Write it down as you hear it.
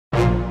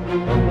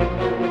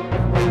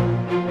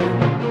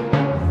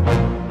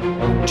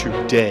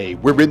Today,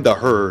 we're in the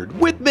herd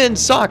with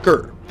men's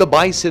soccer. The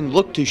Bison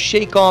look to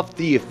shake off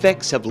the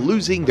effects of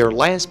losing their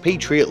last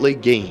Patriot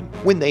League game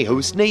when they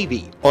host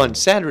Navy on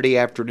Saturday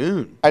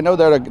afternoon. I know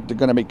they're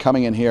going to be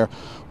coming in here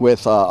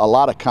with a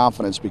lot of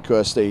confidence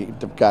because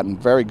they've gotten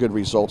very good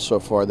results so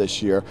far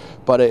this year,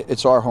 but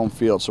it's our home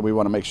field, so we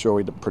want to make sure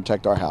we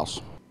protect our house.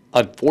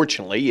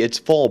 Unfortunately, it's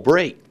fall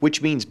break,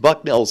 which means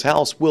Bucknell's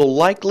house will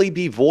likely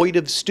be void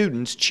of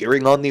students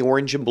cheering on the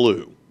orange and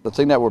blue. The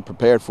thing that we're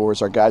prepared for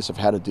is our guys have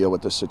had to deal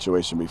with this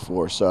situation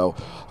before. So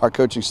our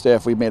coaching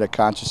staff, we made a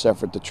conscious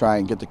effort to try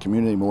and get the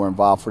community more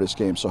involved for this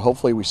game. So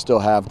hopefully we still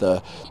have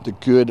the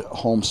good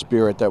home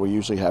spirit that we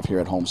usually have here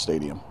at home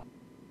stadium.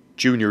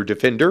 Junior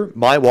defender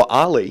Mayowa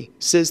Alli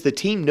says the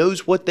team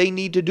knows what they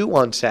need to do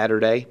on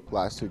Saturday.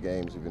 Last two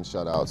games we've been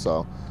shut out,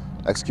 so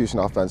execution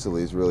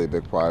offensively is really a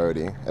big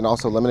priority. And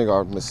also limiting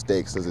our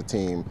mistakes as a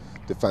team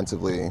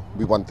defensively.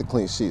 We want the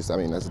clean sheets. I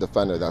mean, as a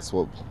defender, that's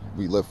what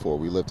we live for.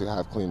 We live to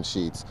have clean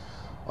sheets.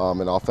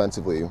 And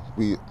offensively,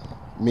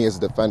 me as a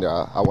defender,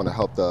 I want to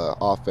help the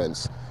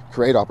offense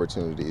create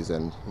opportunities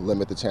and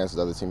limit the chances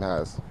the other team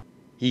has.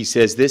 He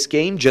says this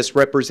game just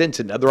represents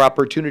another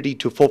opportunity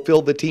to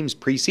fulfill the team's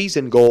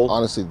preseason goal.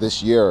 Honestly,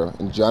 this year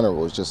in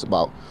general is just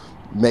about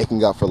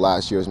making up for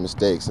last year's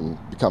mistakes and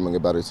becoming a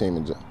better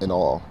team in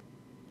all.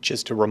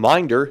 Just a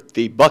reminder,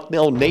 the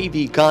Bucknell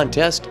Navy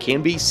contest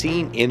can be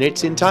seen in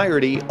its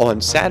entirety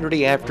on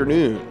Saturday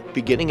afternoon,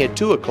 beginning at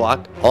 2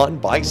 o'clock on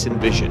Bison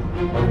Vision.